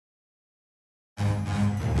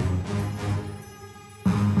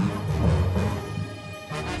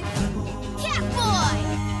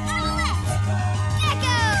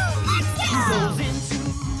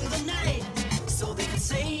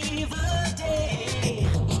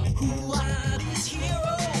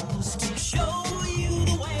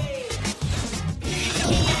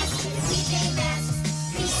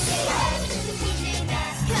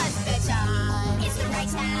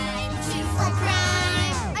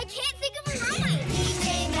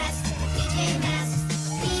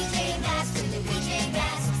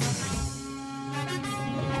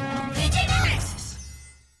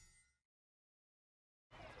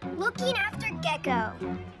Gecko.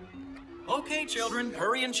 Okay, children,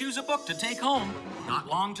 hurry and choose a book to take home. Not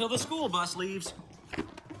long till the school bus leaves.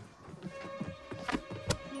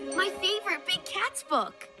 My favorite Big Cats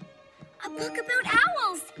book. A book about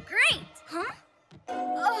owls. Great. Huh?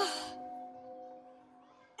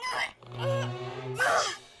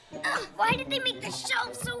 Why did they make the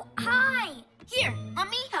shelf so high? Here, let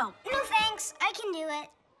me help. No thanks, I can do it.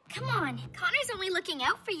 Come on, Connor's only looking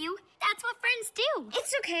out for you. That's what friends do.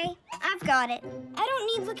 It's okay, I've got it. I don't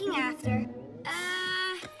need looking after.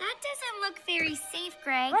 That doesn't look very safe,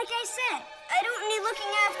 Greg. Like I said, I don't need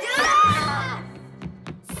looking after.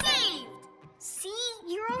 Saved! See,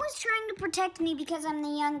 you're always trying to protect me because I'm the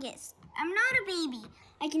youngest. I'm not a baby.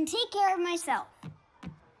 I can take care of myself.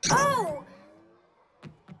 Oh!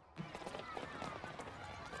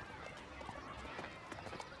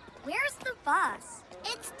 Where's the bus?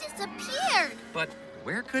 It's disappeared. But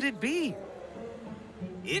where could it be?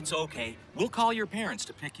 It's okay. We'll call your parents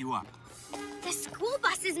to pick you up. The school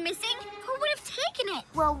bus is missing. Who would have taken it?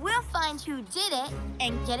 Well, we'll find who did it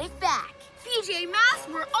and get it back. PJ Masks,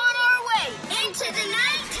 we're on our way. Into the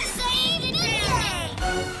night to save the day.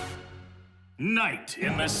 Night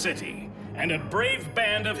in the city, and a brave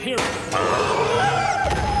band of heroes.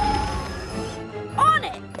 On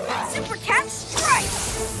it! Super Cat Strike!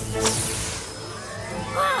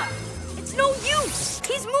 It's no use!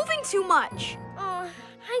 He's moving too much!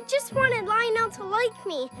 I just wanted Lionel to like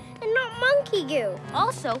me and not Monkey Goo.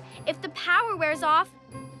 Also, if the power wears off,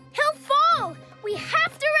 he'll fall! We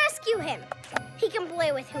have to rescue him. He can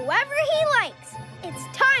play with whoever he likes. It's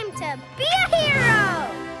time to be a hero!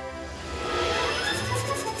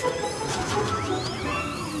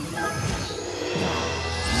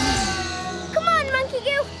 Come on, Monkey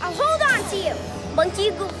Goo. I'll hold on to you. Monkey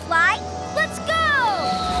Goo fly. Let's go!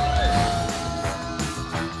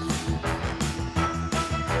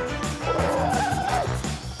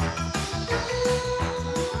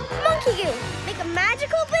 Monkey Goo, make a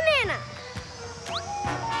magical banana.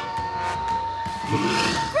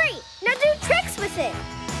 Great, now do tricks with it.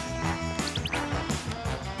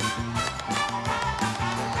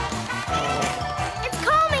 It's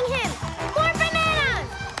calming him. More bananas.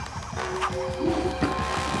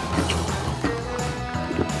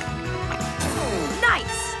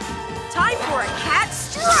 Nice! Time for a cat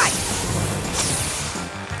strike!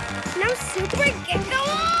 Now Super Gecko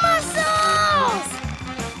muscles!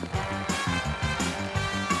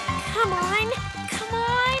 Come on, come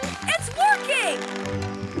on. It's working!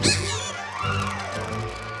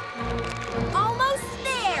 Almost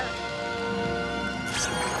there.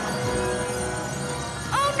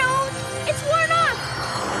 Oh no, it's worn off.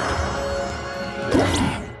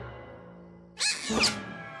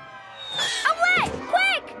 Away,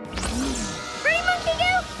 quick! Ready, Monkey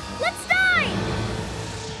Goo? Let's dive!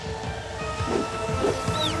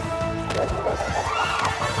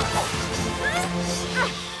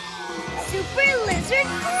 Super Lizard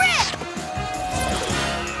Grip!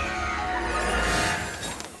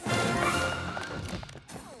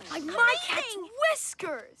 Like my cat's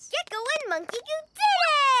whiskers! Gecko and Monkey Goo did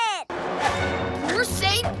it! You're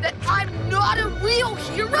saying that I'm not a real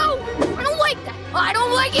hero? I don't like that. I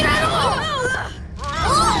don't like it at all.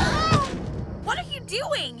 What are you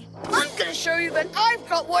doing? I'm gonna show you that I've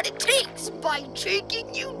got what it takes by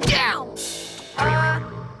taking you down.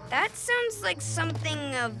 That sounds like something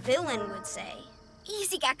a villain would say.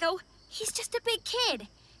 Easy, Gecko. He's just a big kid.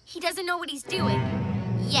 He doesn't know what he's doing.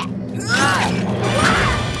 Yet.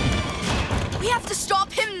 We have to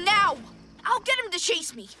stop him now. I'll get him to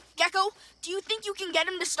chase me. Gecko, do you think you can get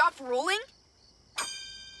him to stop rolling?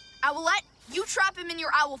 Owlette, you trap him in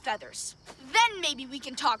your owl feathers. Then maybe we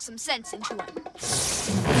can talk some sense into him.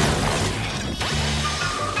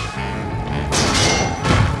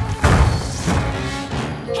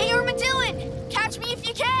 Hey, Armadillon, catch me if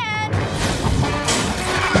you can.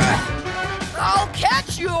 I'll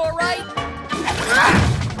catch you, all right.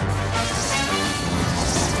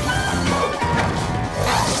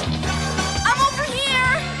 I'm over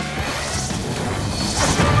here.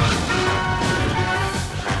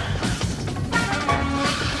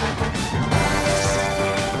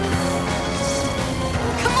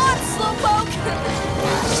 Come on, Slowpoke.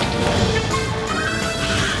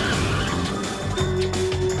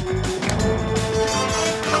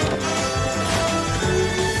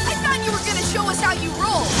 I thought you were gonna show us how you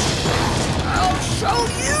roll.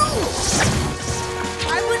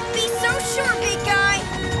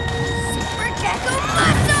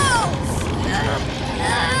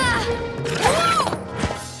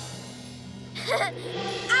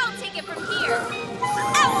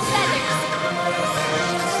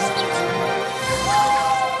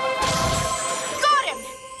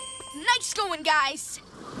 going, guys.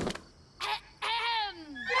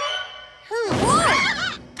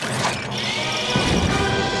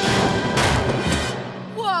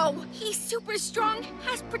 Whoa! He's super strong,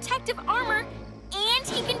 has protective armor, and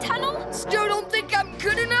he can tunnel? Still don't think I'm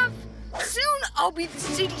good enough? Soon I'll be the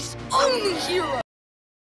city's only hero.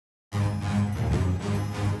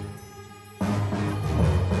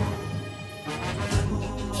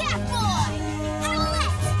 Catboy!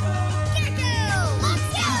 Owlette! Gecko! Let's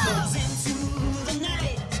go! Into the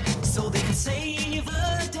night so they can save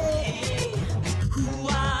the day. Who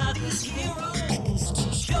are these heroes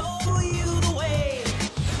to show you the way?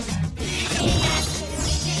 PJ Masks,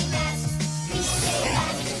 PJ Masks,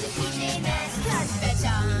 PJ Masks, 'cause the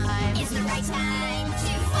time is the right time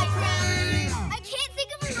to fight crime. I can't think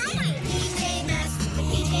of a rhyme. PJ Masks, the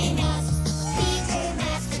PJ Masks, PJ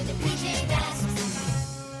Masks, the PJ Masks.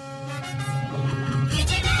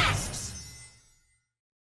 PJ Masks!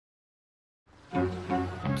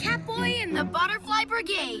 Catboy and the Butterfly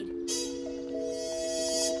Brigade.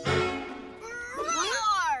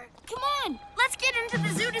 Roar! Come on, let's get into the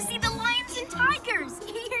zoo to see the lions and tigers.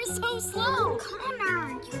 You're so slow.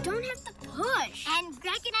 Connor, you don't have to push. And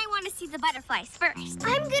Greg and I want to see the butterflies first.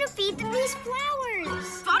 I'm gonna feed them these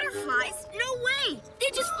flowers. Butterflies? No way. They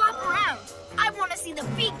just flop around. I want to see the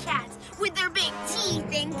big cats with their big teeth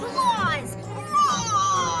and claws.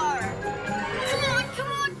 Roar! Come on,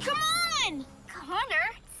 come on, come on!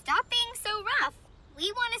 Connor, stop being so rough.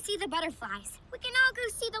 We want to see the butterflies. We can all go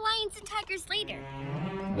see the lions and tigers later.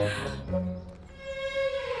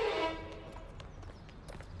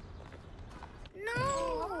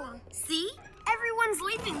 No. See? Everyone's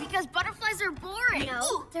leaving because butterflies are boring.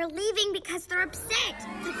 No, they're leaving because they're upset.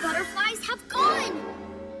 The butterflies have gone.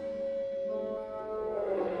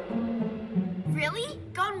 Really?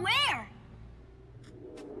 Gone where?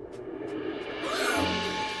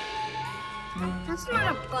 That's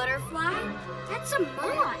not a butterfly. That's a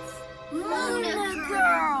moth. Luna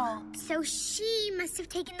girl. So she must have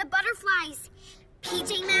taken the butterflies.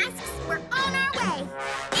 PJ Masks, we're on our way.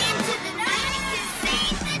 Into the night to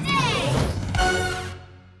save the day.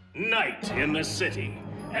 Night in the city,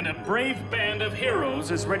 and a brave band of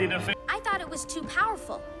heroes is ready to face. I thought it was too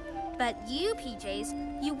powerful. But you, PJs,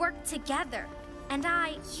 you worked together. And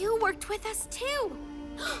you worked with us too.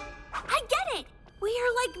 I get it. We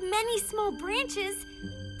are like many small branches.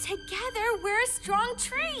 Together, we're a strong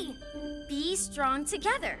tree. Be strong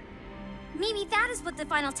together. Maybe that is what the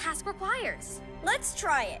final task requires. Let's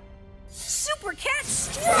try it. Super Cat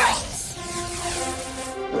Strikes!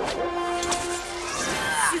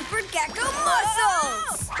 Super Gecko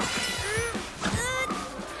Muscles!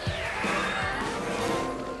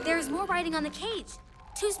 There's more writing on the cage.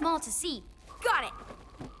 Too small to see. Got it.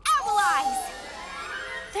 Owl eyes!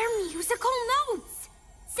 They're musical notes.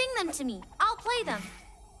 Sing them to me. I'll play them.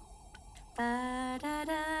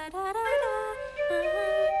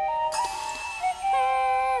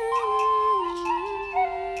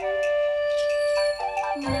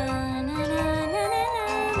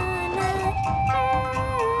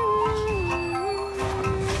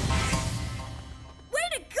 Way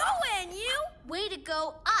to go, Anyu! Way to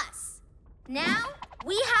go, us. Now,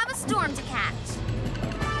 we have a storm to catch.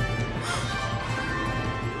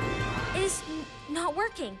 It is not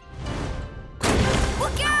working.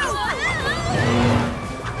 Look out!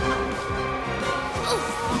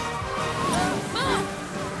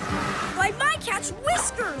 Like my cat's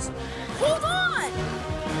whiskers! Hold on!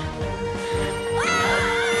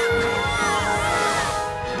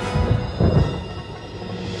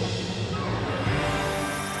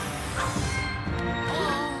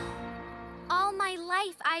 All my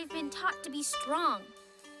life, I've been taught to be strong.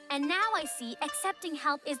 And now I see accepting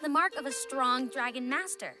help is the mark of a strong dragon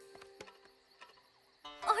master.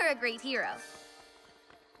 Or a great hero.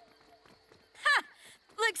 Ha!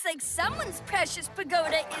 Looks like someone's precious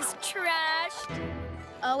pagoda is trashed.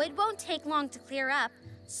 Oh, it won't take long to clear up.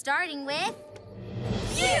 Starting with...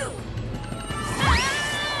 You!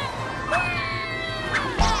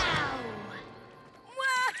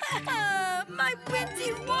 Wow! My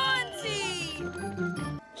windy onesie!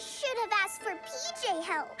 Should have asked for PJ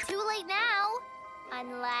help. Too late now.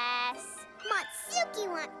 Unless... Matsuki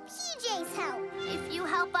want PJ's help. If you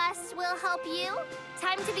help us, we'll help you.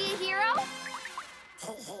 Time to be a hero?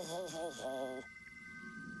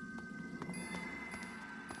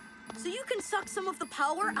 So you can suck some of the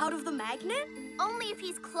power out of the magnet? Only if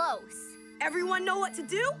he's close. Everyone know what to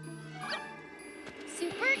do?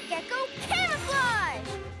 Super Gecko Camouflage!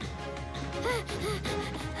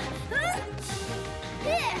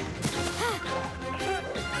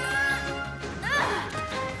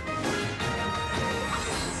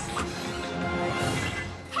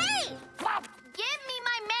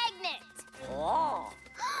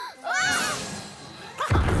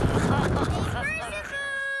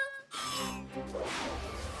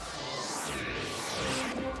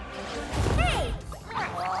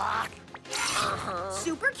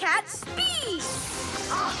 Super Cat Speed!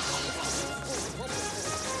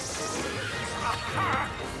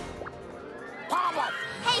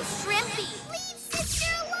 Hey, Shrimpy! Leave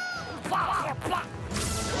Sister alone!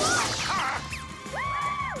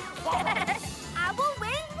 Owl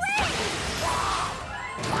Wing Wing!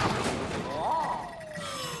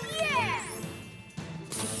 Yeah!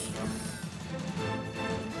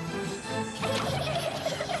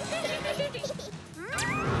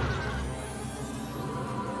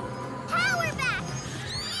 Power back!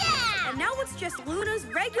 Yeah! And now it's just Luna's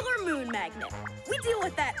regular moon magnet. We deal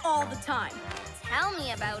with that all the time. Tell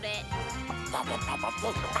me about it.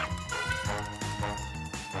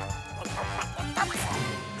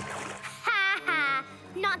 Ha ha!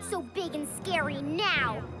 Not so big and scary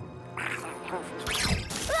now.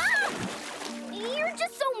 Ah! You're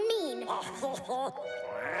just so mean.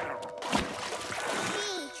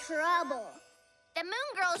 Trouble. The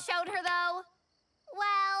Moon Girl showed her, though.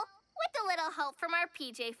 Well, with a little help from our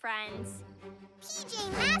PJ friends.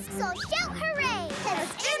 PJ Masks will shout hooray! 'Cause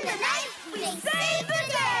in the night we save the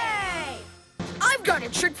day! I've got a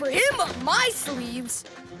trick for him up my sleeves.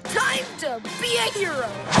 Time to be a hero.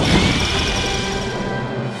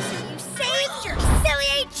 So you saved your silly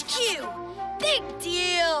HQ. Big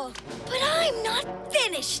deal. But I'm not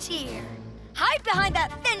finished here. Hide behind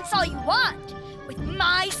that fence all you want. With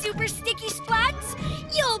my super sticky splats,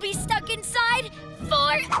 you'll be stuck inside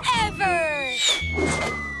forever.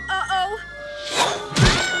 Uh-oh.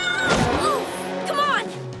 Ooh, come on.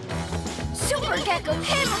 Super Gecko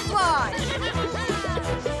Camouflage.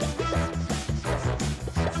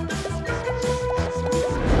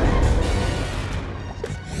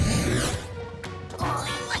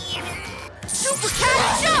 Super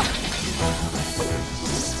Cat Jump!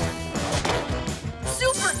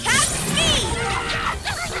 Super Cat Speed!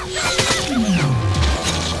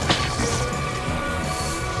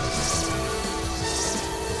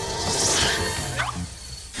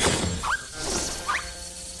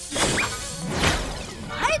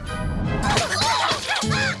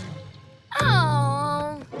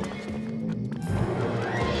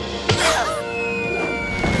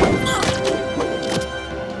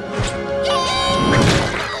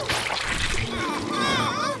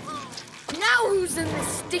 Now who's in the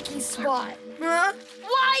sticky spot? Huh?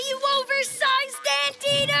 Why, you oversized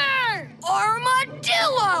anteater!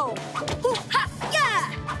 Armadillo! Ooh, ha, yeah!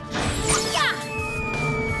 Yeah!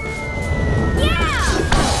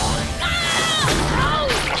 Oh!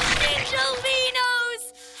 Angelinos!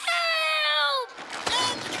 Help!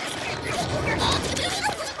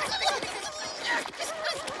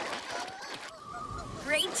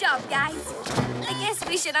 Great job, guys. I guess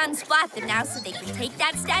we should unsplat them now so they can take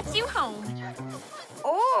that statue home.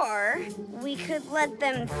 Or we could let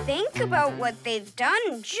them think about what they've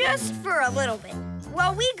done just for a little bit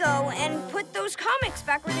while we go and put those comics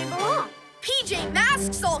back where they belong. PJ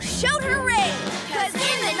Masks will shout hooray! 'Cause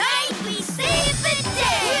in the night we save the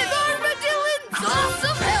day! With Armadillo's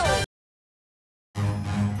awesome help!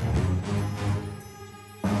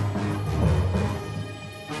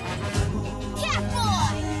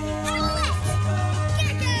 Catboy! Owlette!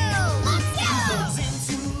 Gecko! Let's go!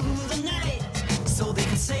 Into the night so they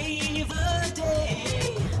can save the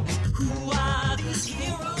day. Who are these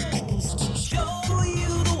heroes to show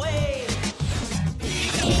you the way?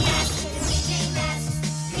 PJ Masks, PJ Masks,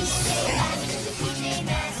 PJ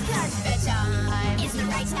Masks, 'cause the time is the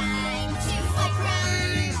right time to fight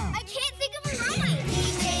crime. I can't think of a rhyme.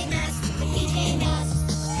 PJ Masks, PJ Masks,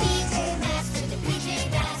 PJ Masks, the PJ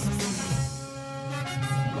Masks.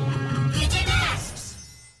 PJ Masks!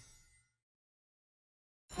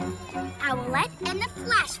 Owlette and the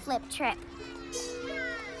Flash Flip Trip.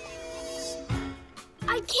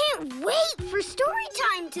 I can't wait for story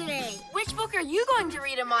time today. Which book are you going to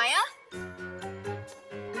read, Amaya?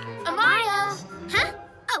 Amaya! Huh?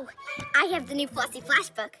 Oh, I have the new Flossie Flash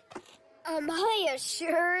book. Amaya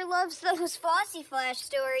sure loves those Flossie Flash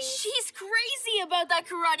stories. She's crazy about that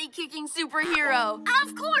karate-kicking superhero.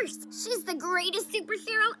 Of course! She's the greatest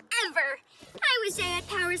superhero ever. I wish I had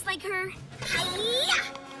powers like her. Hi-ya!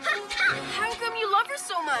 Ha, ha. How come you love her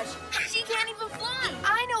so much? She can't even fly.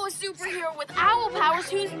 I know a superhero with owl powers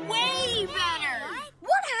who's way better.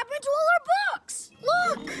 What happened to all our books?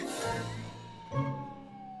 Look!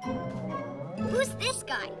 Who's this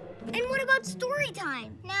guy? And what about story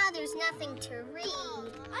time? Now there's nothing to read. All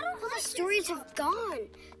the stories have gone.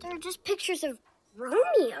 There are just pictures of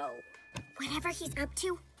Romeo. Whatever he's up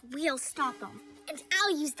to, we'll stop him. And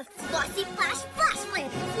I'll use the Flossie Flash Flash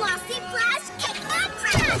Flip. Flossie Flash Kick and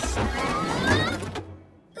Crash!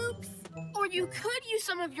 Oops. Or you could use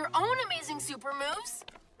some of your own amazing super moves.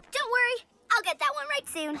 Don't worry, I'll get that one right night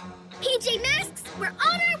soon. PJ Masks, we're on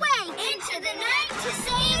our way! Into the night to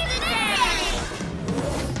save the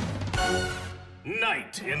day!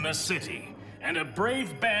 Night in the city, and a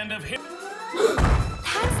brave band of heroes.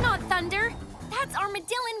 That's not thunder. That's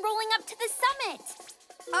Armadillon rolling up to the summit.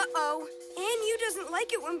 Uh-oh. Anyu doesn't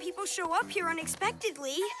like it when people show up here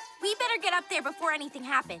unexpectedly. We better get up there before anything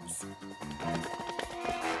happens.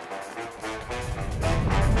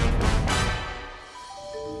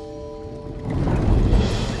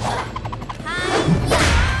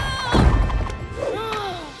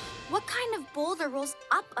 What kind of boulder rolls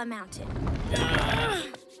up a mountain?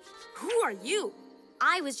 Who are you?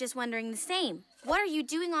 I was just wondering the same. What are you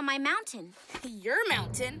doing on my mountain? Your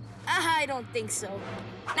mountain? I don't think so.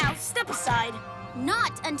 Now, step aside.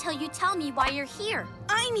 Not until you tell me why you're here.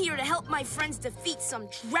 I'm here to help my friends defeat some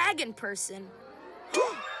dragon person.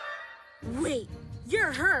 Wait,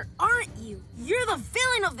 you're her, aren't you? You're the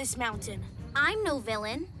villain of this mountain. I'm no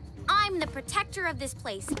villain. I'm the protector of this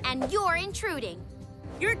place, and you're intruding.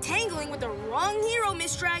 You're tangling with the wrong hero,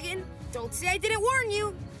 Miss Dragon. Don't say I didn't warn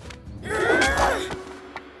you.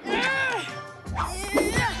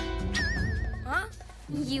 Huh?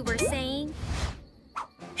 You were saying?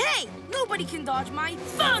 Hey, nobody can dodge my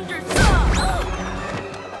Thunder Thumb!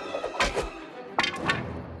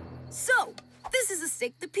 So, this is the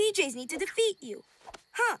stick the PJs need to defeat you.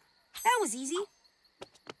 Huh, that was easy.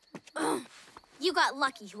 You got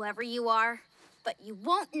lucky, whoever you are. But you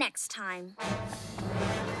won't next time.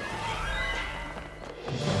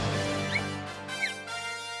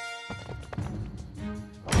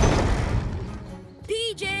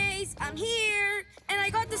 PJs, I'm here! And I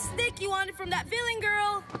got the stick you wanted from that villain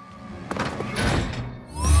girl.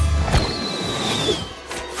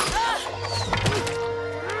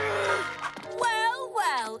 Well,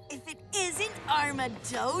 well, if it isn't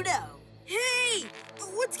Armadodo. Hey,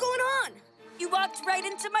 what's going on? You walked right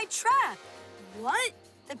into my trap. What?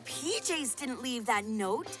 The PJs didn't leave that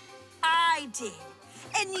note. I did.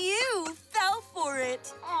 And you fell for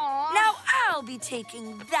it. Aww. Now I'll be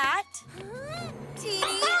taking that. Teeny.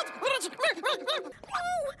 Oh,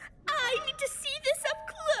 I need to see this up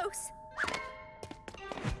close.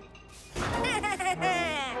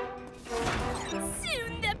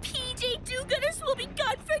 Soon the PJ do-gooders will be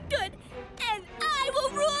gone for good, and I will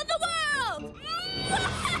rule the world!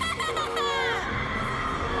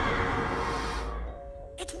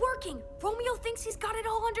 It's working. Romeo thinks he's got it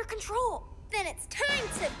all under control. Then it's time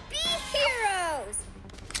to be heroes!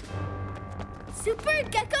 Super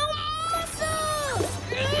Gecko Muscles!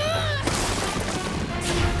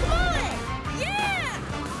 Come on! Yeah!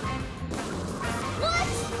 What?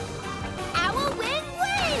 Owl Wing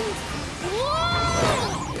Wings!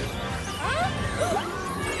 Whoa! Huh?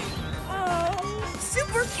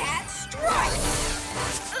 Super Cat Strike!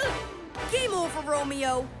 Game over,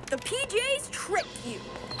 Romeo. The PJs tricked you.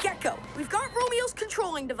 Gecko, we've got Romeo's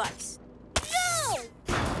controlling device. No!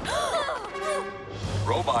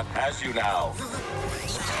 Robot has you now.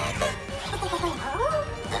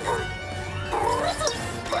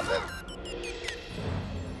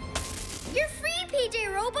 You're free,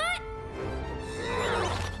 PJ Robot!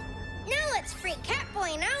 Now let's free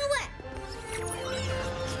Catboy and Owlette!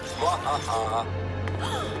 Mwahaha.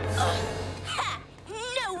 Ha!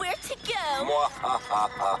 Nowhere to go!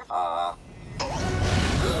 Mwahaha.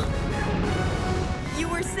 You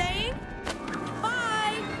were saying?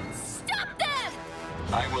 Bye! Stop them!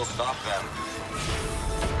 I will stop them.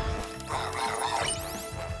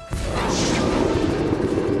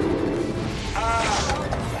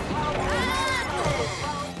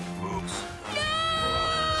 Oops.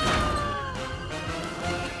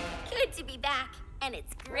 Good to be back. And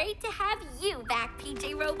it's great to have you back,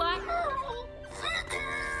 PJ Robot.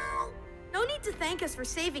 No need to thank us for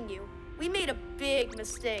saving you. We made a big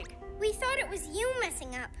mistake. We thought it was you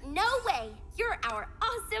messing up. No way! You're our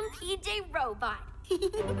awesome PJ Robot.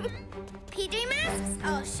 PJ Masks,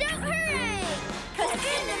 I'll shout hooray! 'Cause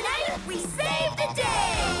in the night, we save the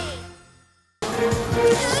day!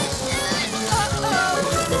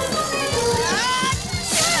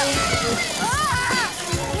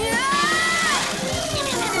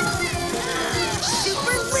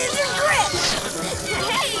 Super Lizard Grip!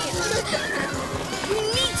 Hey! We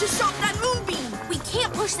need to shot that moonbeam! We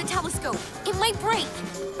can't push the telescope. It might break.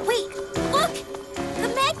 Wait, look! The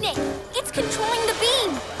magnet! It's controlling the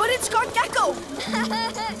beam. But it's got Gecko!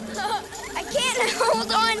 I can't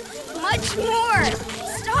hold on much more.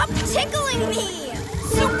 Stop tickling me.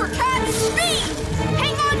 Super Cat Speed!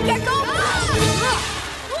 Hang on, Gecko!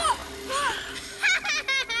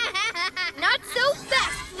 Not so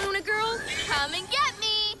fast, Luna Girl. Come and get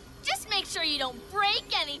me. Just make sure you don't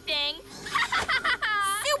break anything.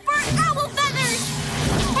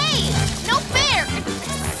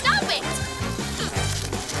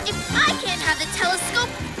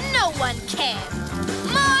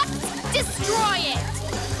 destroy it!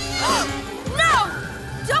 No!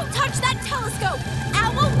 Don't touch that telescope!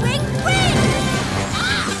 Owl Wing Wing!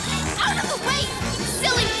 Ah! Out of the way, you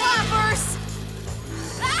silly flappers!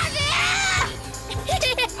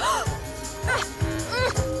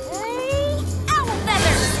 Owl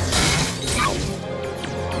feathers!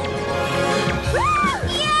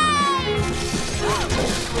 Yay!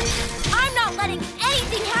 I'm not letting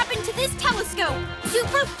anything happen to this telescope!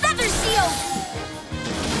 Super Feather Shield!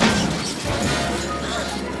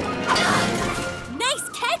 Nice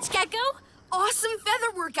catch, Gecko! Awesome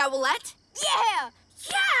feather work, Owlette! Yeah!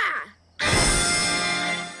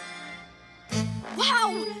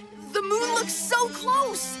 Wow! The moon looks so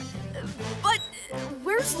close! But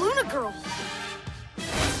where's Luna Girl?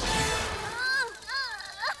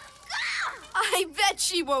 I bet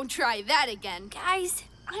she won't try that again. Guys,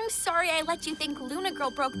 I'm sorry I let you think Luna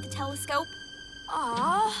Girl broke the telescope.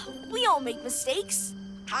 Aw, we all make mistakes.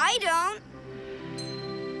 I don't.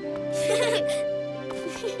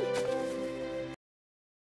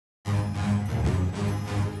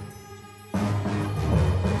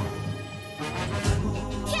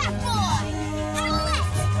 Catboy! Owlette!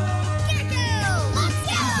 Gecko! Let's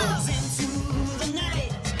go! Goes into the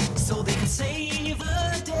night so they can save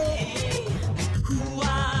the day. Who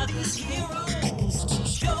are these heroes to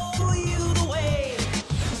show you the way?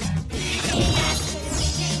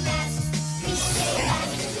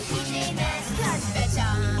 PJ Masks, cause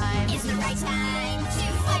bedtime is the right time to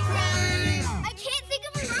fight crime. I can't think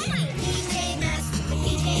of a rhyme. PJ Masks, the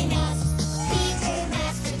PJ Masks, PJ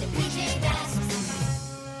Masks, the PJ Masks.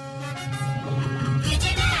 PJ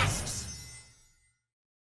Masks!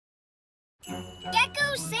 Gecko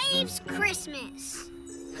saves Christmas.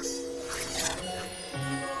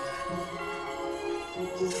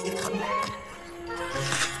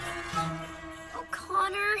 Oh,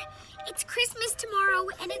 Connor, it's Christmas tomorrow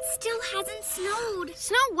and it still hasn't snowed.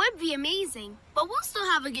 Snow would be amazing, but we'll still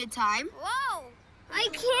have a good time. Whoa! I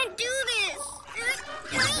can't do this.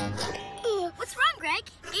 What's wrong, Greg?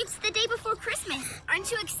 It's the day before Christmas. Aren't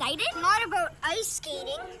you excited? Not about ice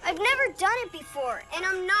skating. I've never done it before, and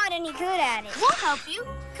I'm not any good at it. We'll help you.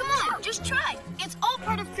 Come on, just try. It's all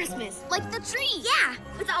part of Christmas, like the tree. Yeah,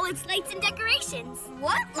 with all its lights and decorations.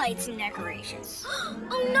 What lights and decorations?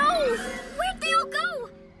 Oh no! Where'd they all go?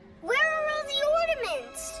 Where are all the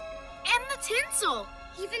ornaments? And the tinsel.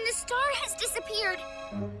 Even the star has disappeared.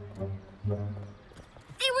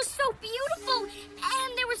 They were so beautiful,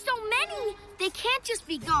 and there were so many. They can't just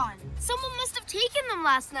be gone. Someone must have taken them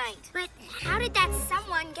last night. But how did that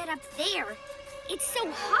someone get up there? It's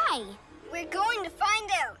so high. We're going to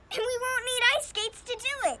find out, and we won't need ice skates to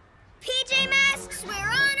do it. PJ Masks, we're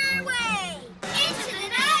on our way! Into the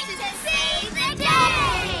night to save the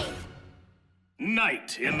day!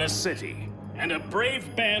 Night in the city, and a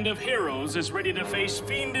brave band of heroes is ready to face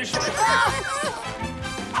fiendish...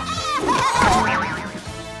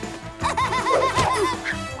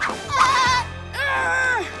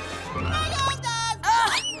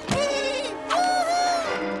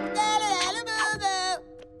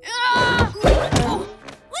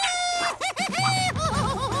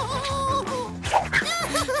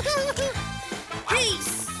 Hey,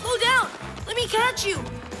 slow down! Let me catch you!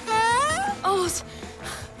 Oh,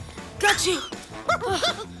 got you!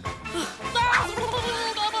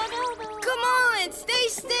 Come on, stay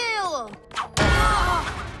still!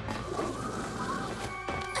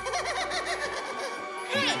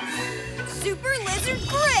 Hey, Super Lizard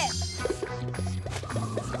Grip!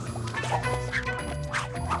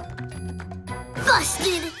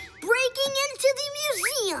 Busted! Breaking into the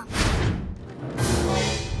museum!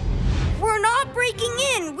 We're not breaking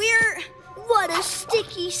in, we're... What a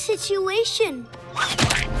sticky situation!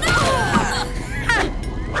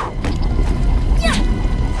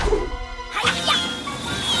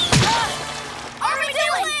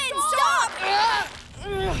 Armadillo, stop!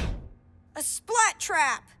 A splat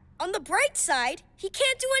trap! On the bright side, he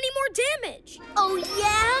can't do any more damage. Oh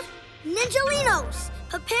yeah? Ninjalinos,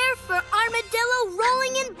 prepare for armadillo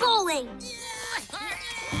rolling and bowling!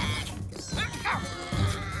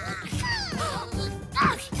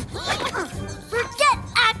 Forget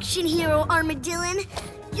action hero, Armadillon.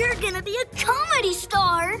 You're gonna be a comedy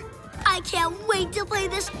star. I can't wait to play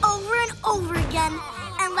this over and over again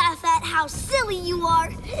and laugh at how silly you are.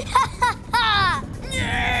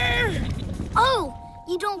 Oh,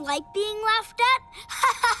 you don't like being laughed at?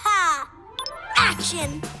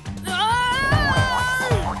 Action!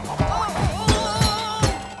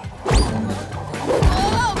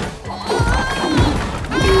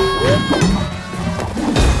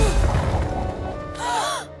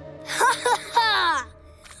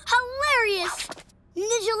 Hilarious!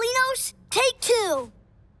 Ninjalinos, take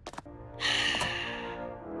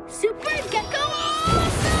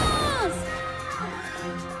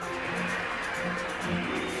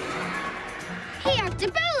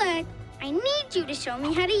need you to show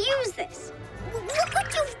me how to use this. Look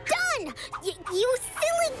what you've done! You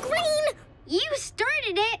silly green! You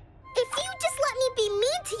started it! If you just let me be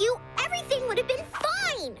mean to you, everything would have been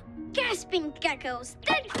fine! Gasping geckos,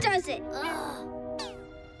 that does it!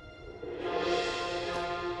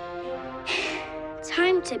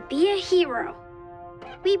 Time to be a hero.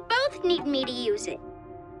 We both need me to use it.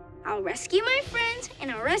 I'll rescue my friends,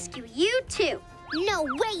 and I'll rescue you too. No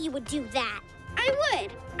way you would do that! I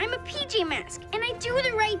would. I'm a PJ Mask, and I do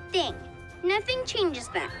the right thing. Nothing changes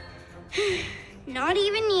that. Not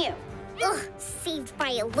even you. Ugh, saved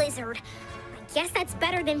by a lizard. I guess that's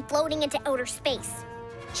better than floating into outer space.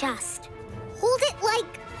 Just hold it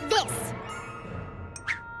like this.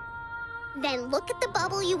 Then look at the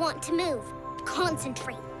bubble you want to move.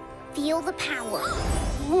 Concentrate. Feel the power.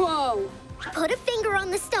 Whoa. Put a finger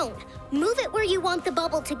on the stone. Move it where you want the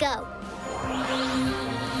bubble to go.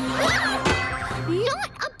 Not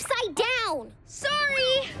upside down.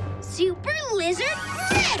 Sorry. Super Lizard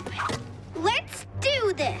Grip. Let's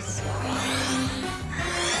do this.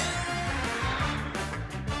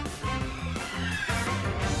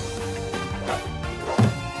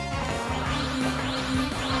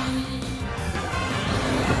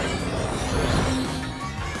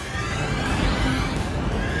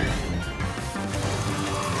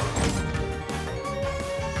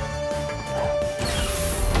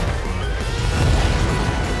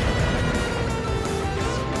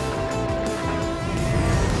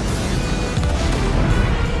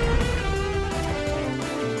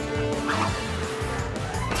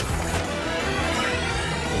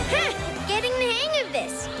 Getting the hang of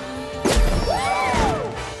this.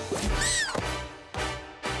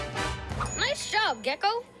 Nice job,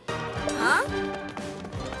 Gecko. Huh?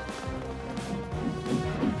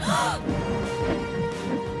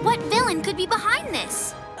 What villain could be behind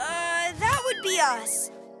this? That would be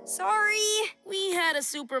us. Sorry. We had a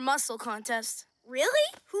super muscle contest. Really?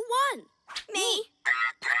 Who won? Me.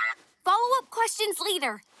 Follow-up questions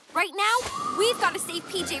later. Right now, we've got to save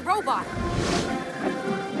PJ Robot.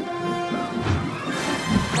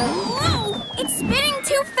 Whoa! It's spinning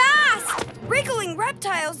too fast! Wriggling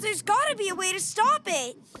reptiles, there's gotta be a way to stop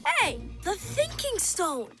it. Hey, the thinking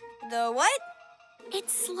stone. The what? It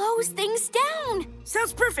slows things down.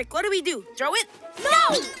 Sounds perfect. What do we do? Throw it?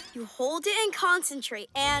 No! You hold it and concentrate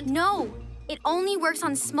and... No, it only works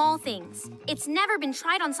on small things. It's never been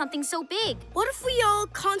tried on something so big. What if we all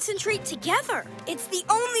concentrate together? It's the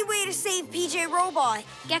only way to save PJ Robot.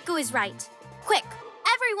 Gecko is right. Quick,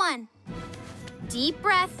 everyone. Deep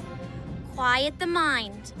breath, quiet the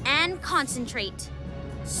mind, and concentrate.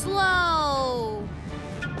 Slow.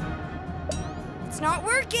 It's not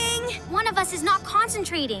working. One of us is not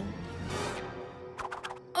concentrating.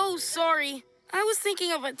 Oh, sorry. I was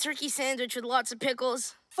thinking of a turkey sandwich with lots of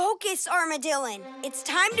pickles. Focus, Armadillon. It's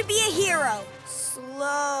time to be a hero.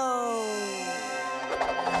 Slow.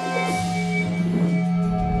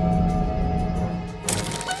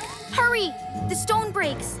 Hurry! The stone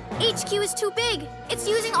breaks. HQ is too big. It's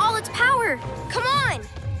using all its power. Come on!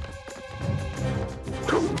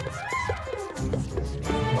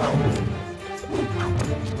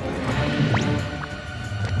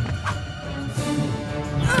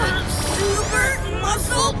 Super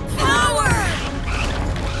muscle power!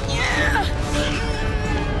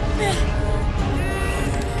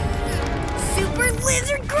 Super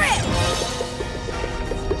lizard grip!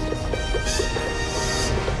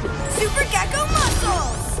 Super gecko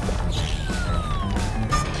muscles!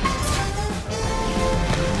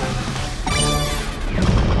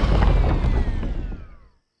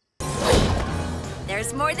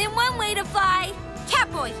 There's more than one way to fly.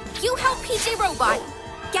 Catboy, you help PJ Robot.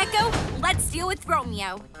 Gecko, let's deal with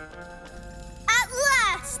Romeo. At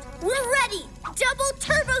last! We're ready! Double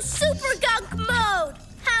turbo super gunk mode!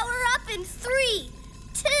 Power up in 3,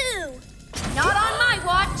 2... Not on my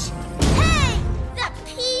watch. Hey! The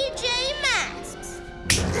PJ Masks!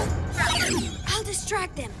 I'll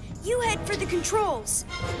distract them. You head for the controls.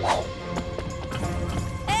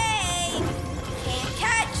 Hey! Can't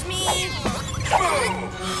catch me!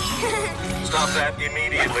 Stop that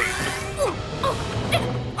immediately.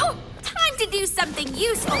 Time to do something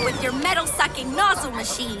useful with your metal-sucking nozzle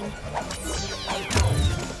machine.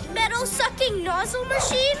 Metal-sucking nozzle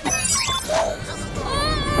machine? Oh!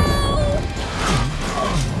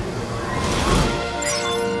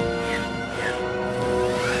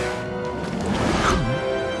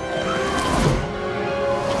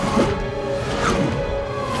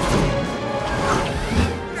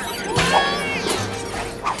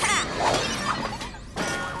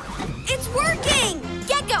 It's working!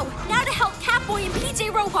 Gecko, now to help Catboy and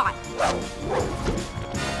PJ Robot.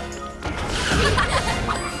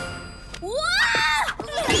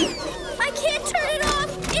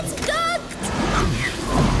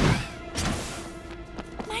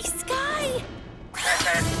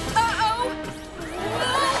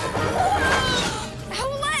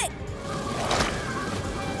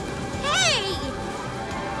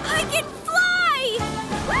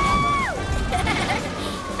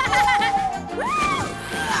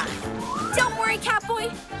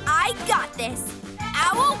 this.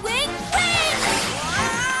 Owl Wing wins!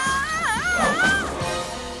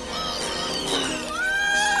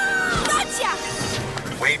 Gotcha!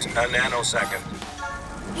 Wait a nanosecond.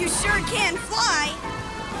 You sure can fly.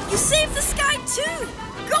 You saved the sky, too.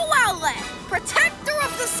 Go, Owlette! Protector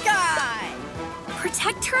of the sky!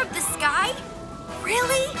 Protector of the sky?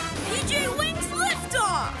 Really? PJ Wings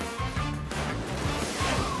liftoff!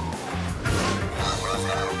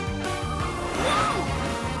 Whoa!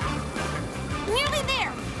 Nearly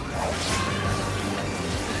there.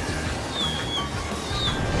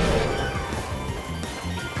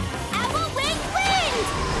 Owl Wing wins!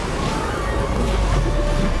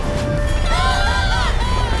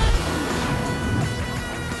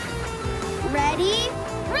 Ready?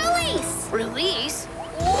 Release! Release?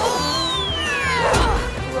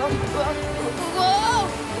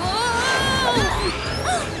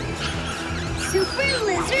 Super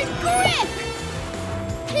Lizard Grip!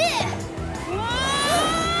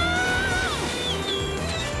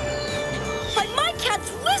 But my cat's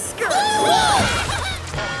whiskers!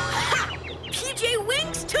 PJ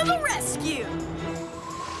Wings to the rescue!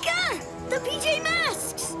 Gah! The PJ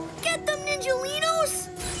Masks! Get them, Ninjalinos!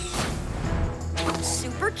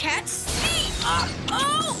 Super Cat speed!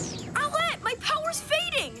 Oh! Owlette, my power's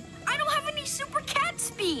fading! I don't have any Super Cat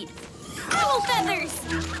speed! Owl feathers!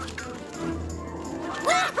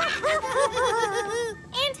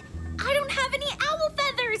 And I don't have any owl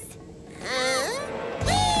feathers!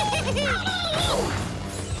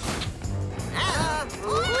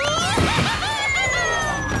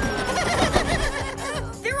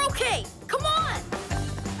 They're okay! Come on!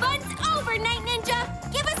 Fun's over, Night Ninja!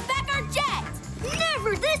 Give us back our jet!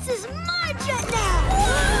 Never! This is my jet now!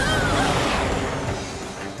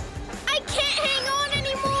 I can't hang on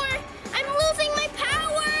anymore! I'm losing my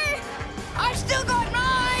power! I've still got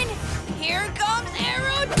mine! Here comes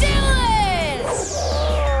Aerodillis!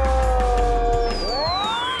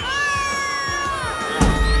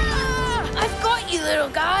 I've got you, little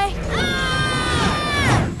guy!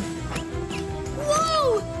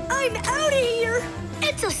 Whoa! I'm out of here!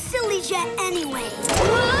 It's a silly jet anyway.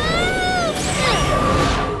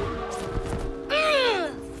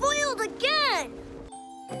 Foiled again!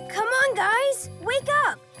 Come on, guys. Wake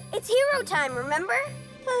up. It's hero time, remember?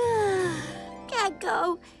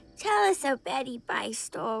 Gecko, tell us a Betty Bye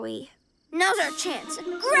story. Now's our chance.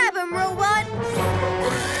 Grab him, robot!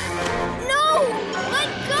 No! Let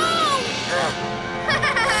go!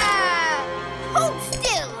 Hold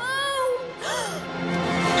still!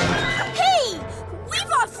 Hey!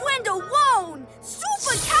 We've off Flendo Lone!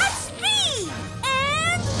 Super Cat speed!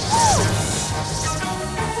 And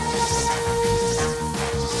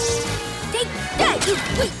take that, you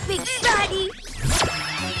weak big fatty!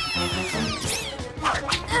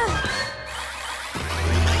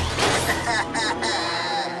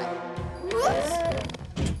 Whoops!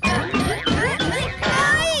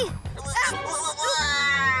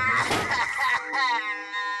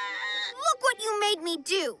 Look what you made me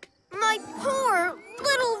do! My poor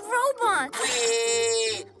little robot!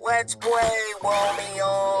 Let's play,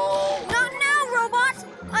 Romeo. Not now, robot!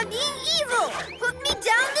 I'm being evil! Put me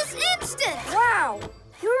down this instant! Wow!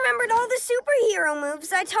 You remembered all the superhero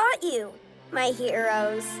moves I taught you. My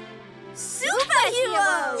heroes.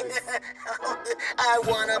 Superheroes! I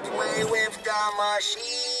wanna play with the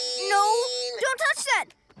machine. No! Don't touch that!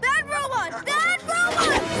 Bad robot! Bad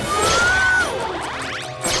robot!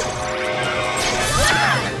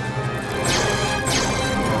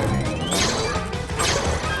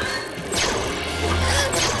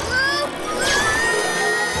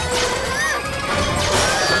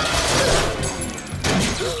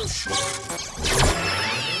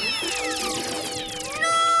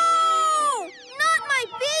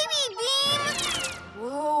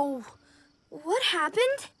 Whoa! What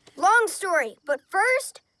happened? Long story, but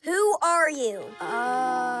first, who are you?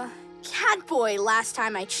 Catboy last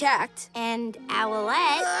time I checked. And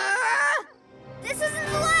Owlette. This isn't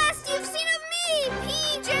the last you've seen of me,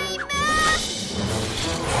 PJ Masks!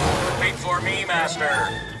 Wait for me, Master.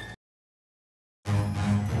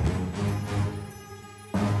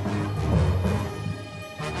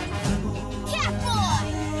 Catboy!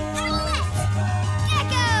 Owlette!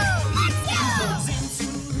 Gecko! Let's go! Into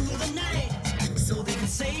the night so they can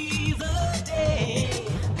save the day.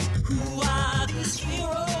 Who are these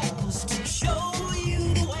heroes to show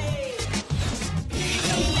you the way? PJ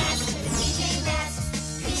Masks, PJ Masks,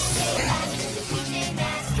 PJ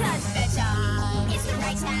Masks, 'cause the time is the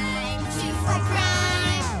right time to fight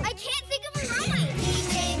crime.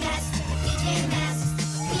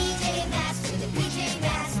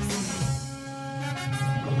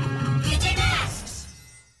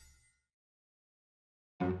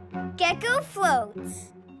 gecko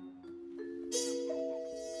floats.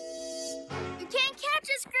 You can't catch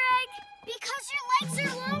us, Greg. Because your legs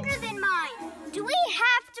are longer than mine. Do we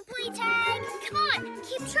have to play tag? Come on,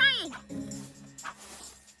 keep trying.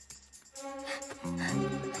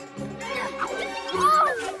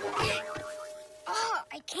 Oh,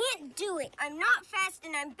 I can't do it. I'm not fast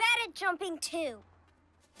and I'm bad at jumping too.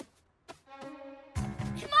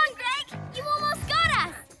 Come on, Greg. You almost got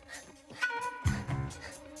us.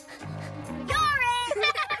 You're it.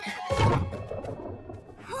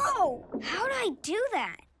 Whoa, how'd I do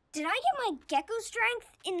that? Did I get my gecko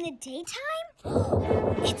strength in the daytime?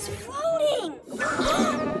 It's floating!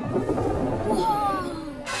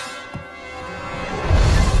 Whoa!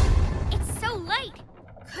 It's so light.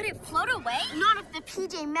 Could it float away? Not if the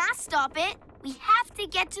PJ Masks stop it. We have to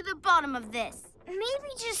get to the bottom of this.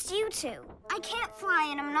 Maybe just you two. I can't fly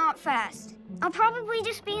and I'm not fast. I'll probably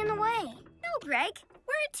just be in the way. No, Greg.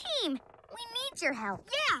 We're a team. We need your help.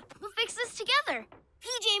 Yeah, we'll fix this together.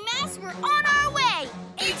 PJ Masks, we're on our way!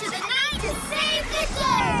 Into the night to save the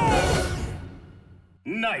day!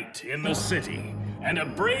 Night in the city, and a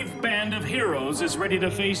brave band of heroes is ready to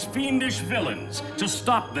face fiendish villains to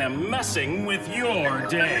stop them messing with your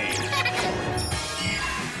day.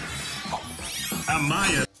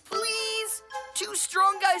 Amaya. Please! Two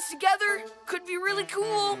strong guys together could be really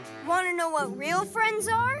cool. Want to know what real friends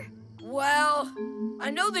are? Well, I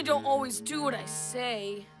know they don't always do what I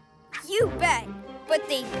say. You bet. But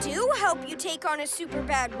they do help you take on a super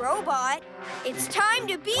bad robot. It's time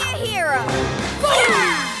to be a hero.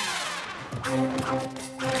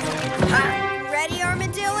 Ready,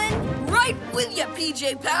 Armadillon? Right with you,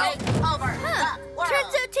 PJ pal. Over the world.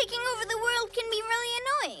 Turns out taking over the world can be really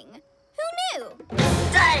annoying. Who knew?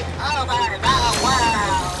 Take over the world!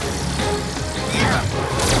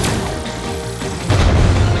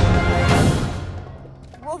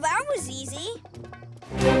 Well, that was easy.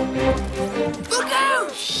 Look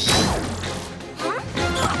out!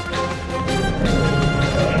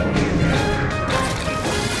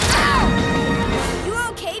 You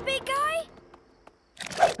okay, big guy?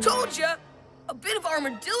 Told ya! A bit of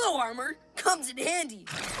armadillo armor comes in handy.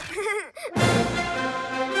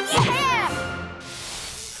 Yeah!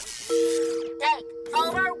 Take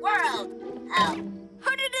over world! Oh.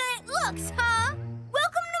 Harder than it looks, huh?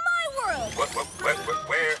 Welcome to my world.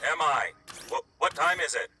 Where am I? What time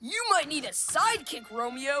is it? You might need a sidekick,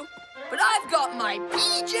 Romeo, but I've got my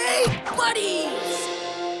PJ buddies!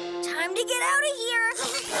 Time to get out of here.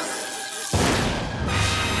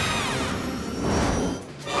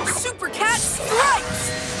 Super Cat strikes!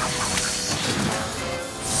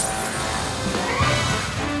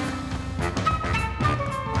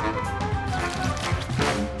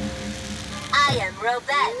 I am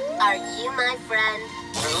Robette. Are you my friend?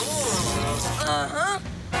 Uh-huh.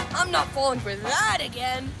 I'm not falling for that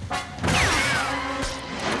again.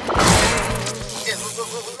 Take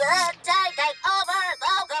over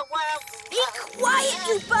the world. Be quiet,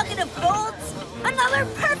 you bucket of bolts. Another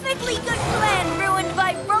perfectly good plan ruined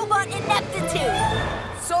by robot ineptitude.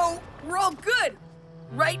 So, we're all good,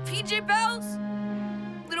 right, PJ pals?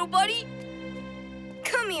 Little buddy?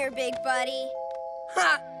 Come here, big buddy.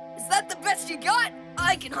 Ha! Is that the best you got?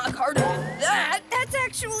 I can hug harder than that. That's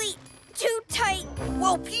actually too tight.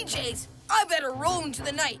 Well, PJs, I better roll into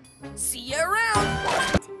the night. See you around.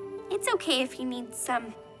 It's okay if you need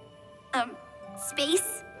some,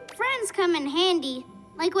 space. Friends come in handy,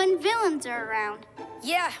 like when villains are around.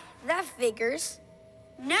 Yeah, that figures.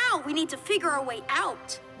 Now we need to figure our way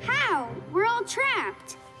out. How? We're all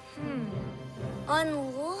trapped.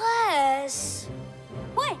 Unless...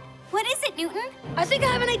 What? What is it, Newton? I think I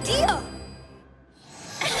have an idea.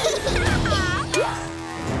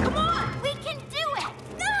 Come on, we can do it.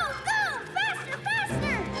 Go, go, faster,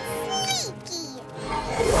 faster. Sneaky.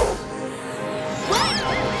 What?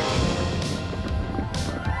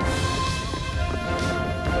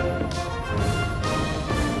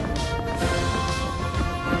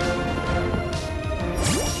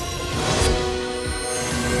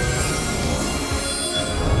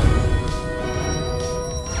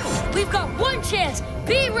 We've got one chance.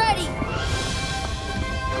 Be ready.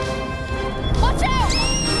 Watch out!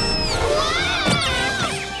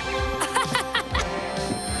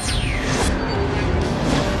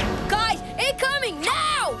 Guys, incoming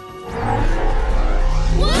now!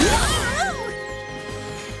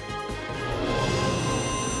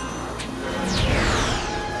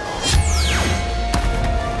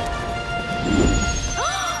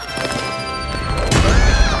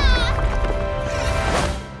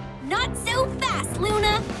 Not so fast,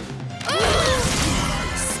 Luna.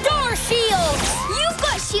 Star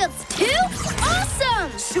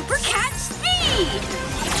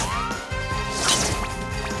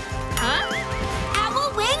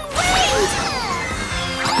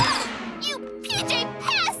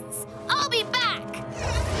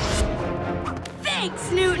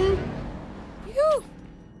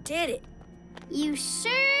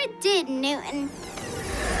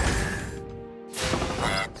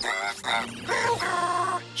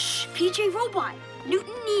Shh, PJ Robot.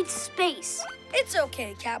 Newton needs space. It's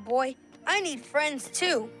okay, Catboy. I need friends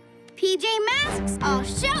too. PJ Masks, I'll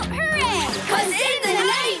shout hooray! 'Cause in the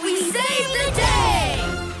night we save the day!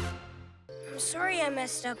 I'm sorry I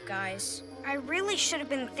messed up, guys. I really should have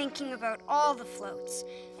been thinking about all the floats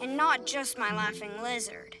and not just my laughing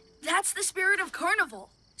lizard. That's the spirit of carnival.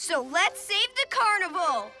 So let's save the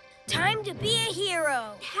carnival! Time to be a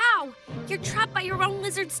hero! How? You're trapped by your own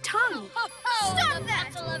lizard's tongue. Stop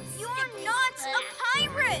that! You're not a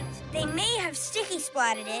pirate! They may have sticky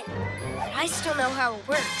splatted it, but I still know how it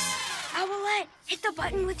works. Owlette, hit the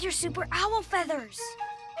button with your super owl feathers.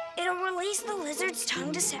 It'll release the lizard's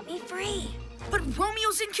tongue to set me free. But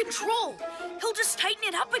Romeo's in control. He'll just tighten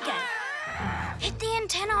it up again. Hit the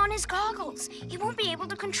antenna on his goggles. He won't be able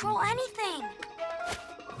to control anything.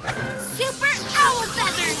 Super owl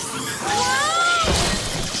feathers! Whoa!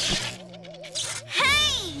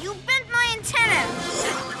 Hey, you bent my antenna!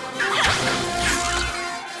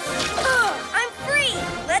 I'm free!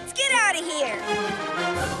 Let's get out of here!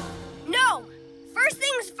 No! First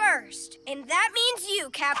things first. And that means you,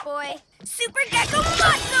 Catboy. Super Gecko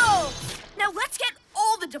Muscle! Now let's get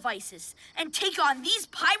all the devices and take on these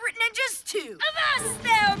pirate ninjas too. Avast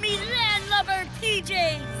thou, me landlubber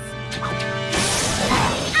PJs!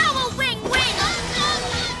 Owl wing wing!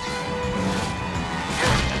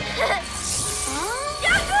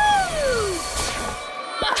 Yahoo!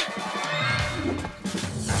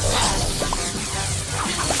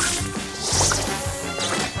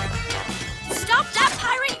 Stop that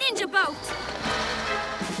pirate ninja boat!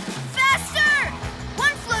 Faster!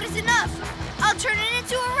 One float is enough. I'll turn it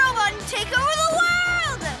into a robot and take over the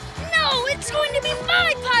world! No, it's going to be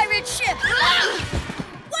my pirate ship!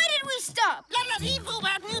 Why did we stop?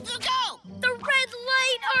 The red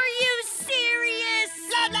light, are you serious?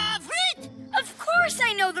 Of course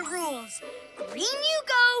I know the rules. Green you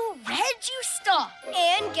go, red you stop.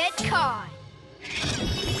 And get caught.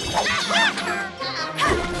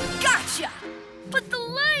 Gotcha! But the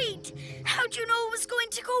light! How'd you know it was going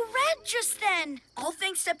to go red just then? All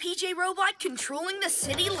thanks to PJ Robot controlling the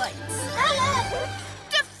city lights.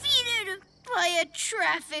 Defeated by a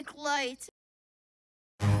traffic light.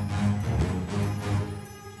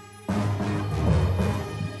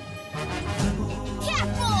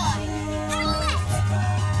 Catboy! Owlette!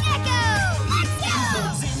 Gecko! Let's go!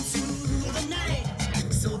 Into the night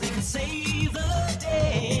so they can save the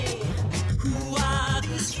day. Who are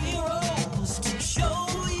these heroes to show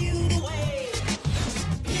you the way?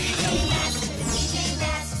 PJ Masks, PJ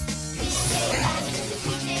Masks, PJ Masks,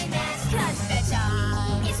 PJ Masks. 'Cause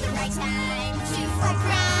bedtime is the right time to fight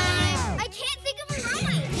crime. I can't think of a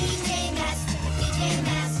rhyme. PJ Masks, PJ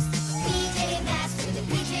Masks, PJ Masks, the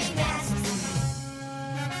PJ Masks.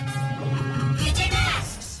 PJ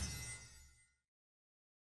Masks!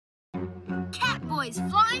 Catboy's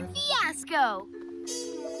Flying Fiasco.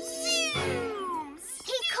 Zooms!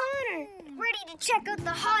 Hey, Connor, ready to check out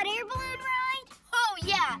the hot air balloon ride? Oh,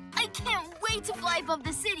 yeah. I can't wait to fly above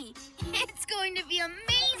the city. It's going to be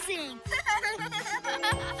amazing.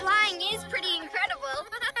 Flying is pretty incredible.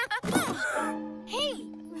 Hey,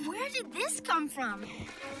 where did this come from?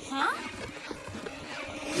 Huh?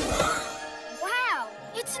 Wow,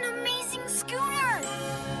 it's an amazing scooter.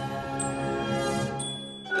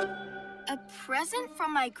 A present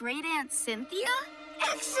from my great aunt Cynthia?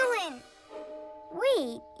 Excellent.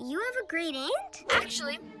 Wait, you have a great aunt?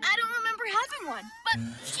 Actually, I don't remember having one, but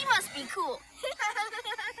she must be cool.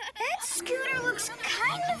 That scooter looks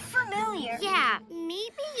kind of familiar. Yeah,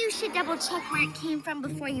 maybe you should double check where it came from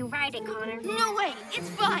before you ride it, Connor. No way, it's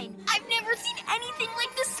fine. I've never seen anything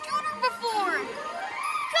like the scooter before.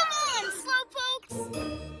 Come on, slowpokes.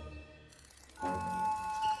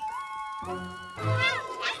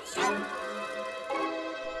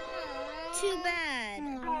 Too bad.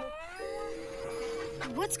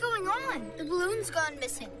 What's going on? The balloon's gone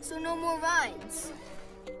missing, so no more rides.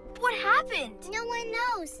 What happened? No one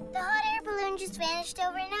knows. The hot air balloon just vanished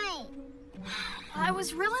overnight. I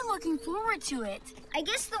was really looking forward to it. I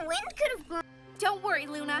guess the wind could have blown. Don't worry,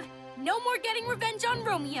 Luna. No more getting revenge on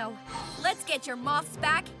Romeo. Let's get your moths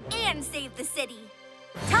back and save the city.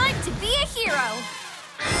 Time to be a hero.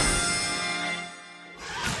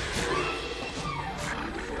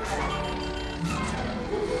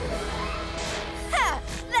 Ha!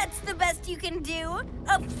 That's the best you can do.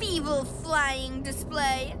 A feeble flying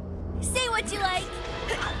display. Say what you like.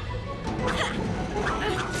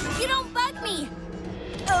 You don't bug me.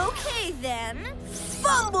 Okay, then.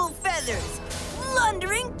 Fumble feathers.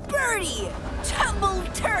 Blundering birdie. Tumble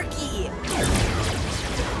turkey.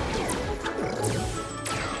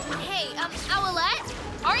 Hey, Owlette?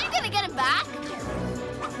 Are you gonna get him back?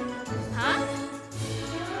 Huh?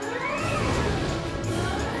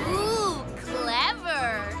 Ooh,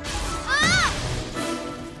 clever. Ah!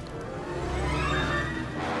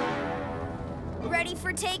 Ready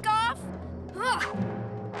for takeoff?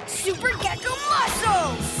 Super Gecko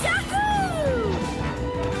muscles! Yahoo!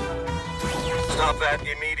 Stop that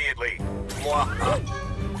immediately. Mwah.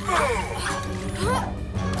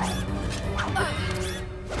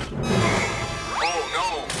 Oh no!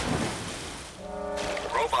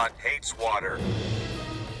 Robot hates water.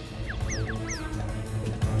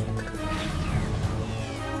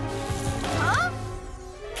 Huh?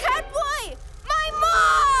 Catboy! My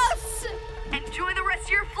moths! Enjoy the rest of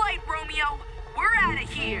your flight, Romeo. We're out of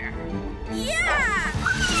here. Yeah!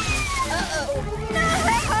 Uh-oh. No!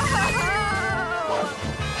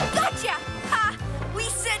 Gotcha! Ha! We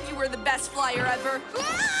said you were the best flyer ever.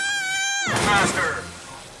 Master!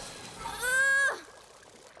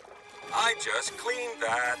 I just cleaned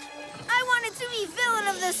that. I wanted to be villain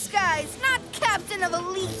of the skies, not captain of a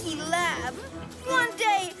leaky lab. One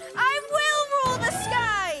day, I will rule the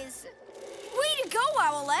skies! Way to go,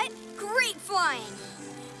 Owlette! Great flying!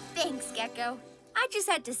 Thanks, Gecko. I just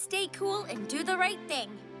had to stay cool and do the right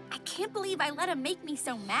thing. I can't believe I let him make me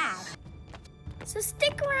so mad. So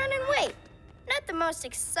stick around and wait. Not the most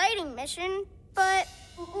exciting mission, but...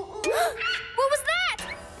 What was that?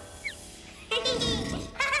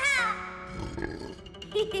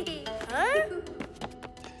 Huh?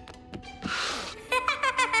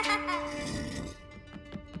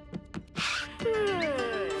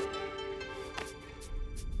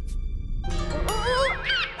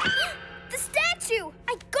 The statue!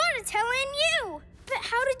 I gotta tell Ann you! But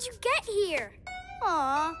how did you get here?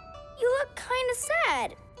 Aw, you look kinda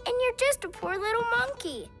sad. And you're just a poor little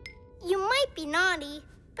monkey. You might be naughty,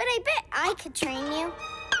 but I bet I could train you.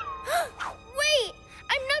 Wait!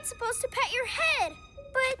 I'm not supposed to pet your head!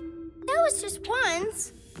 But that was just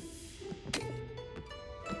once.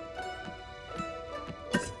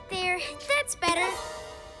 There, that's better.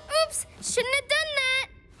 Oops, shouldn't have done that.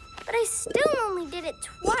 But I still only did it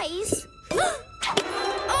twice.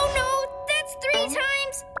 Oh no, that's 3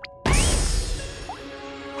 times.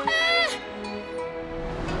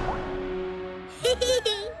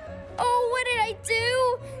 Oh, what did I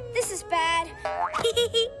do? This is bad.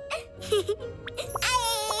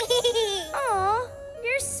 Aw,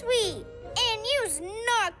 you're sweet. And you's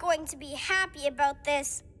not going to be happy about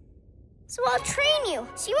this. So I'll train you.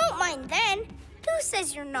 She won't mind then. Who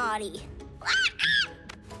says you're naughty?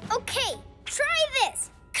 Okay, try this.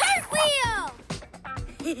 Cartwheel!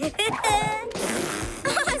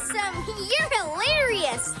 Awesome! You're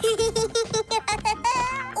hilarious!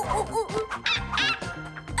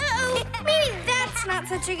 Uh-oh, maybe that's not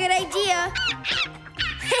such a good idea.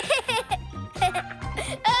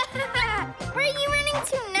 Where are you running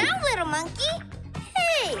to now, little monkey?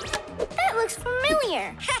 Hey, that looks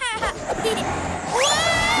familiar.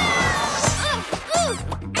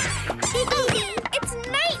 It's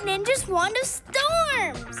Night Ninja's Wand of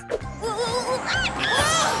Storms.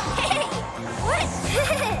 Hey, what?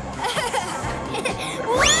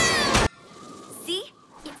 See?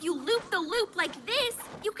 If you loop the loop like this,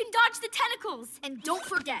 you can dodge the tentacles. And don't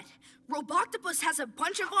forget, Roboctopus has a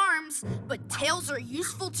bunch of arms, but tails are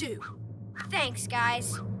useful too. Thanks,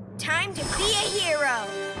 guys. Time to be a hero.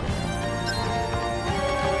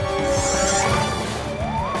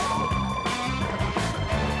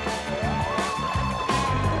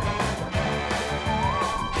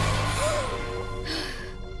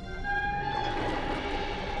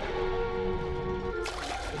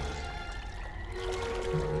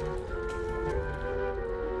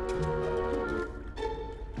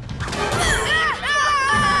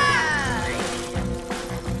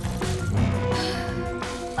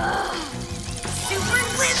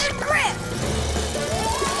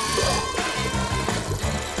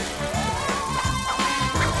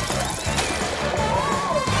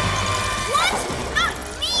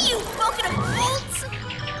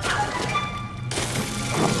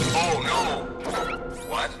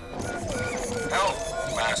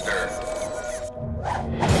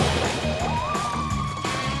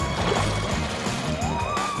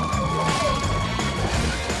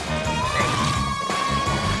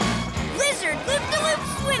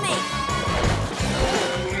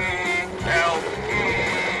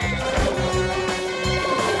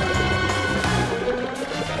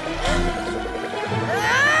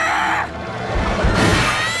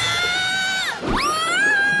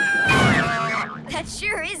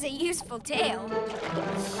 Tail.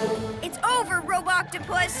 It's over,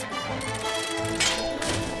 Roboctopus.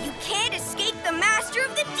 You can't escape the Master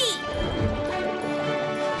of the Deep.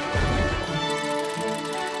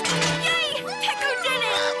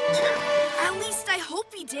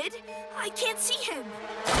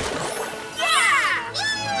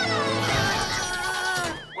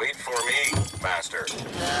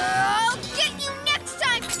 I'll get you next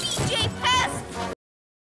time, PJ Pest!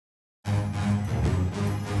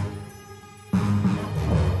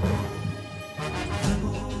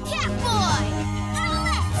 Catboy!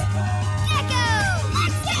 Owlette! Gecko!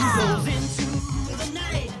 Let's go! Goes into the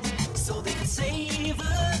night so they can save a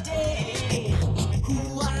day. Who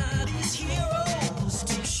are these heroes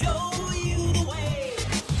to show you the way?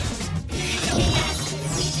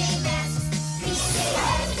 PJ Masks,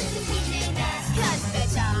 cause the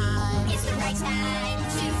time is the right time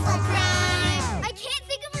to fight crime. I can't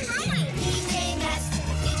think of a line. PJ Masks,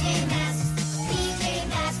 PJ Masks, PJ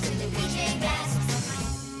Masks, PJ Masks.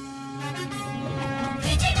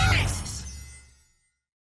 PJ Masks!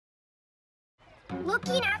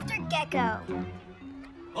 Looking after Gecko.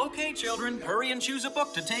 Okay, children, hurry and choose a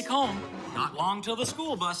book to take home. Not long till the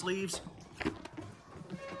school bus leaves.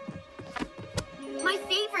 My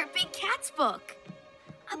favorite Big Cats book.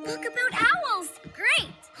 A book about owls.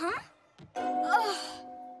 Great. Huh?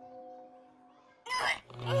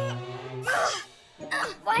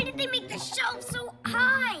 Why did they make the shelf so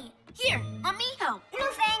high? Here, let me help. No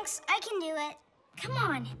thanks, I can do it. Come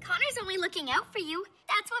on, Connor's only looking out for you.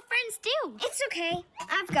 That's what friends do. It's okay,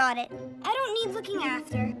 I've got it. I don't need looking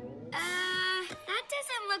after. That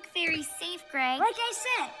doesn't look very safe, Greg. Like I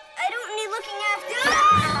said, I don't need looking after.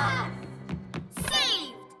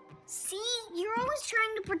 Saved! See, you're always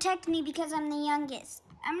trying to protect me because I'm the youngest.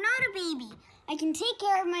 I'm not a baby. I can take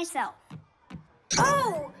care of myself.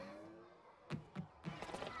 Oh!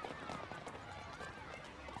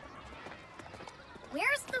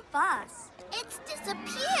 Where's the bus? It's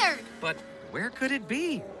disappeared. But where could it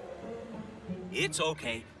be? It's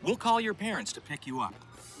okay. We'll call your parents to pick you up.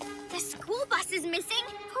 The school bus is missing.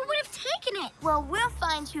 Who would have taken it? Well, we'll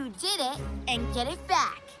find who did it and get it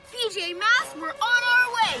back. PJ Masks, we're on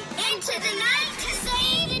our way! Into the night to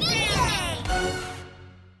save the day!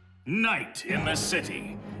 Night in the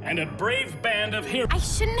city, and a brave band of heroes. I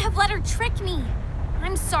shouldn't have let her trick me.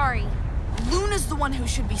 I'm sorry. Luna's the one who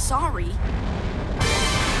should be sorry.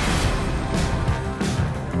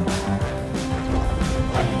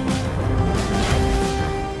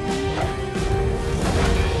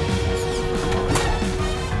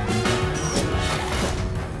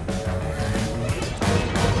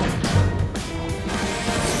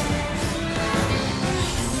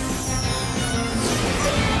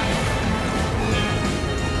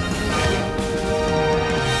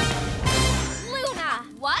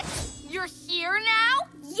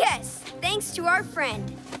 To our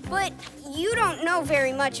friend. But you don't know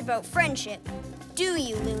very much about friendship, do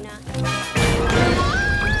you, Luna?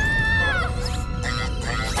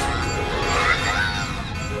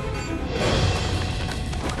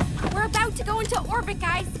 We're about to go into orbit,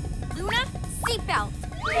 guys. Luna, seatbelt.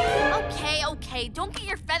 Okay, don't get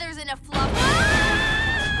your feathers in a fluff.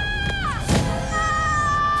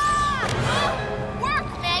 Work,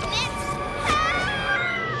 magnets!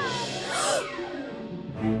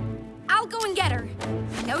 I'll go and get her.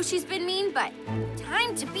 I know she's been mean, but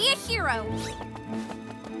time to be a hero.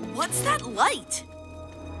 What's that light?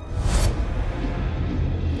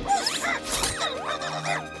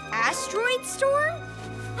 Asteroid storm?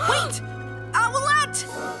 Wait! Owlette!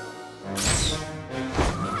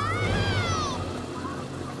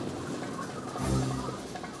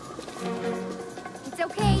 It's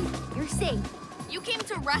okay. You're safe. You came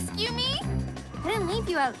to rescue me? I didn't leave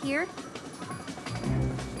you out here.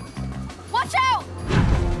 Watch out!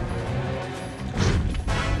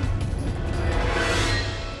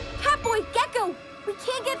 Catboy, Gecko! We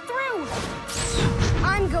can't get through!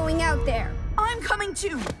 I'm going out there. I'm coming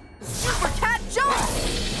too! Super Cat jump!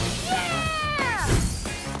 Yeah!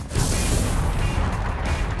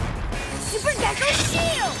 Super Gecko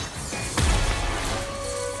shield!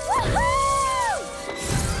 Woohoo!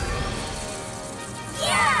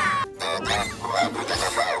 Yeah!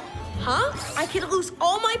 Huh? I can lose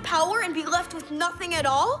all my power and be left with nothing at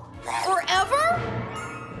all? Forever?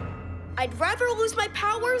 I'd rather lose my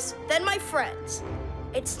powers than my friends.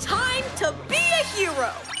 It's time to be a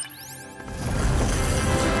hero!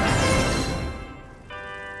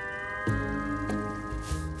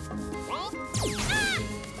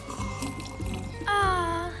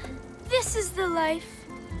 This is the life.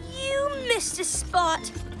 You missed a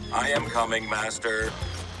spot. I am coming, Master.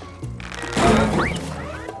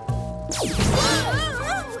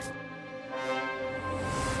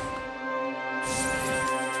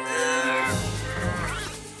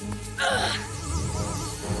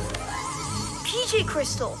 PJ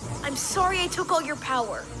Crystal, I'm sorry I took all your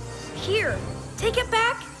power. Here, take it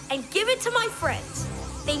back and give it to my friends.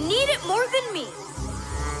 They need it more than me.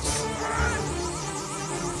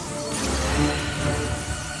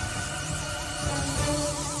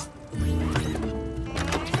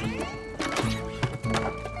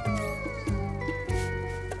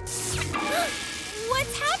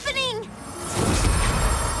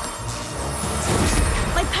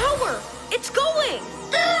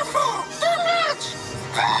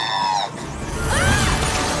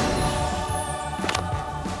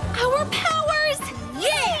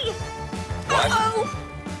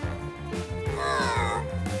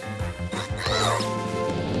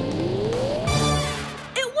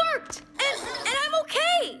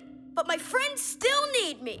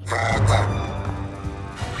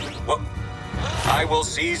 I will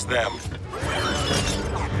seize them.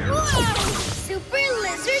 Whoa! Super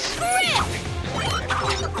Lizard Grip!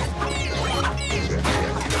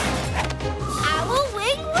 Owl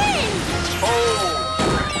Wing Wind! Oh!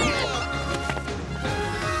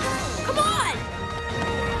 Come on!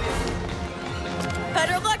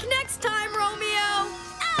 Better luck next time, Romeo!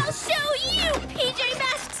 I'll show you, PJ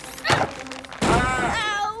Masks!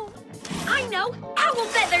 Ow! I know, owl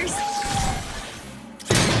feathers!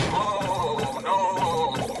 Oh, no!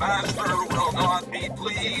 Master will not be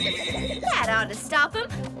pleased. That ought to stop him.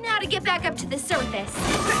 Now to get back up to the surface.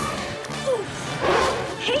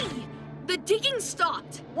 Hey! The digging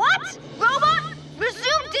stopped! What? Robot,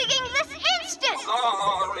 resume digging this instant!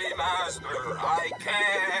 Sorry, Master, I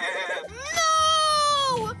can't.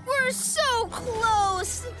 No! We're so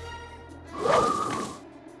close!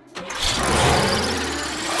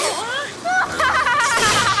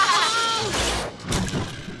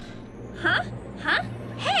 Huh? Huh?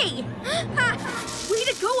 Hey! Way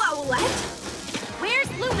to go, Owlette! Where's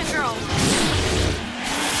Luna Girl?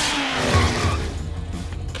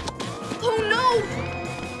 Oh no!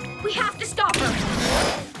 We have to stop her.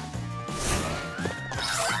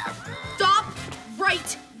 Stop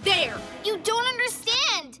right there! You don't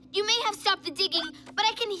understand! You may have stopped the digging, but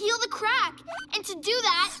I can heal the crack. And to do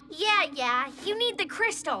that... Yeah, you need the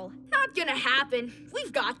crystal. Not gonna happen.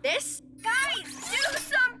 We've got this. Guys, do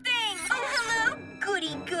something! Oh, hello,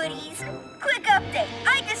 goody goodies. Quick update.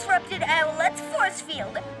 I disrupted Owlette's force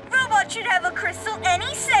field. Robot should have a crystal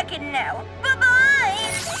any second now. Bye-bye!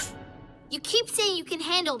 You keep saying you can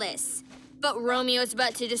handle this, but Romeo's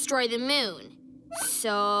about to destroy the moon.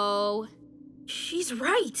 So... She's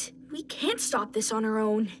right. We can't stop this on our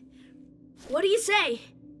own. What do you say?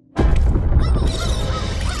 I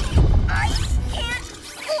can't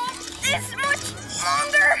hold this much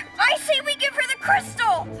longer. I say we give her the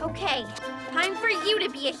crystal. Okay, time for you to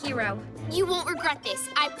be a hero. You won't regret this,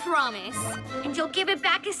 I promise. And you'll give it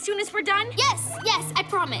back as soon as we're done? Yes, I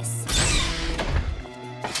promise.